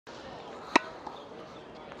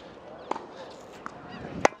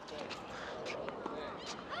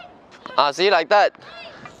See, like that.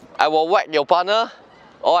 I will whack your partner,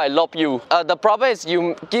 or I lob you. The problem is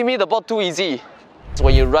you give me the ball too easy. So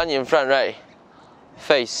when you run in front, right?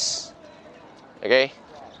 Face. Okay?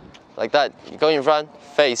 Like that. You go in front,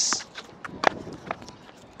 face.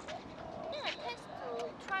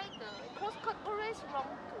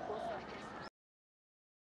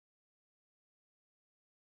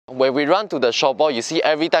 When we run to the short ball, you see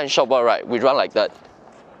every time short ball, right? We run like that.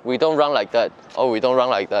 We don't run like that. Oh, we don't run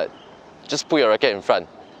like that. Just put your racket in front.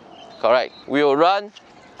 Correct. We will run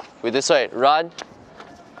with this way. Run.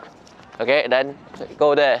 Okay, then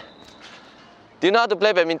go there. Do you know how to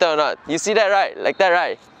play badminton or not? You see that, right? Like that,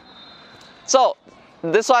 right? So,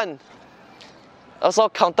 this one also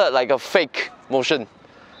counted like a fake motion.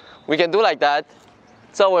 We can do like that.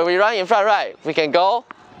 So when we run in front, right? We can go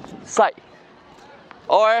side.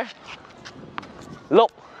 Or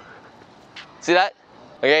lob. See that?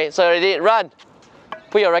 Okay, so ready, run.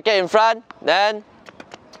 Put your racket in front, then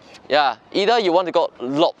yeah, either you want to go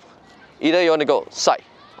lob, either you want to go side.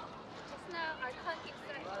 Just now I can't get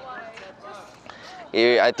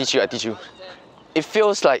side. I teach you. It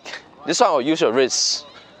feels like this one will use your wrist.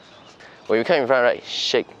 When you come in front, right,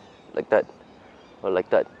 shake like that or like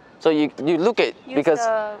that. So you look at because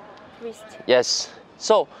the wrist. Yes.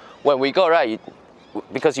 So when we go right,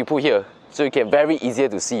 because you put here, so you can very easier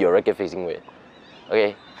to see your racket facing way.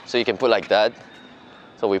 Okay, so you can put like that.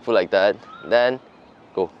 So we put like that, then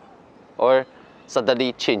go. Or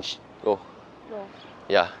suddenly change, go. No.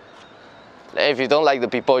 Yeah. And if you don't like the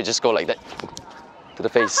people, you just go like that to the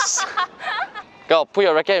face. Go, put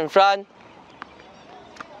your racket in front.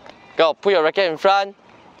 Go, put your racket in front.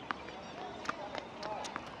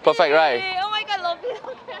 Perfect, right? Oh my god, love it.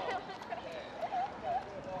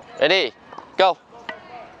 Ready? Go.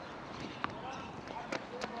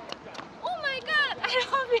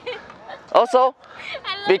 Also,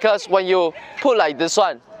 because when you put like this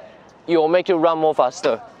one, it will make you run more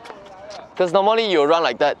faster. Because normally you run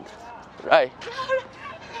like that, right?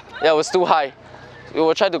 Yeah, it was too high. You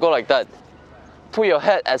will try to go like that. Put your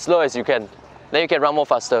head as low as you can. Then you can run more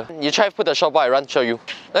faster. You try to put the short ball, I run, show you.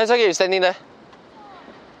 No, it's okay, you're standing there.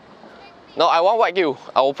 No, I won't whack you.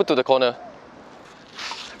 I will put to the corner.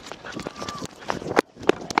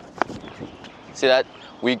 See that?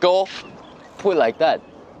 We go, put like that.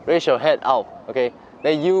 Raise your head out, okay?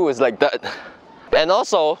 Then you is like that. And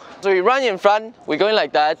also, so we run in front, we're going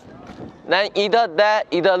like that. Then either that,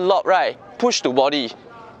 either lob, right? Push to body.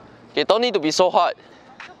 Okay, don't need to be so hard.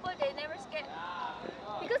 But they never scared.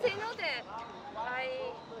 Because they know that I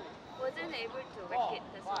wasn't able to whack it.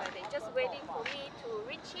 That's why they just waiting for me to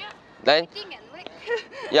reach here. Then, Waiting and whack.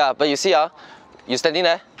 yeah, but you see, you standing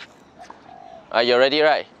there. You're ready,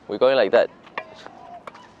 right? We're going like that.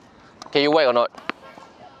 Can you whack or not?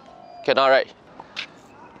 Cannot, right?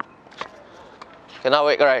 Cannot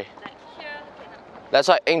whack, right? Like here, cannot. That's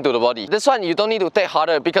why aim to the body. This one you don't need to take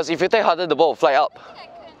harder because if you take harder, the ball will fly up. I think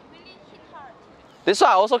I can really hit hard. This one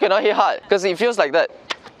I also cannot hit hard because it feels like that.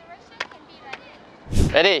 Direction can be like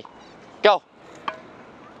it. Ready? Go.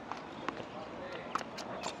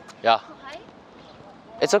 Yeah. Too high?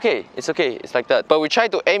 It's okay. It's okay. It's like that. But we try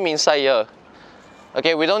to aim inside here.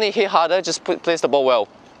 Okay, we don't need to hit harder. Just place the ball well.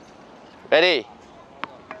 Ready?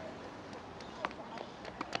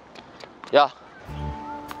 Yeah.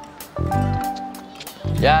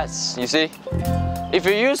 Yes, you see? If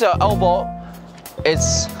you use your elbow,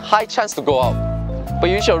 it's high chance to go out. But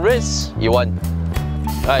use your wrist, you won.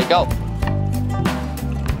 Alright, go.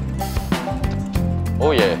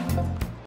 Oh yeah.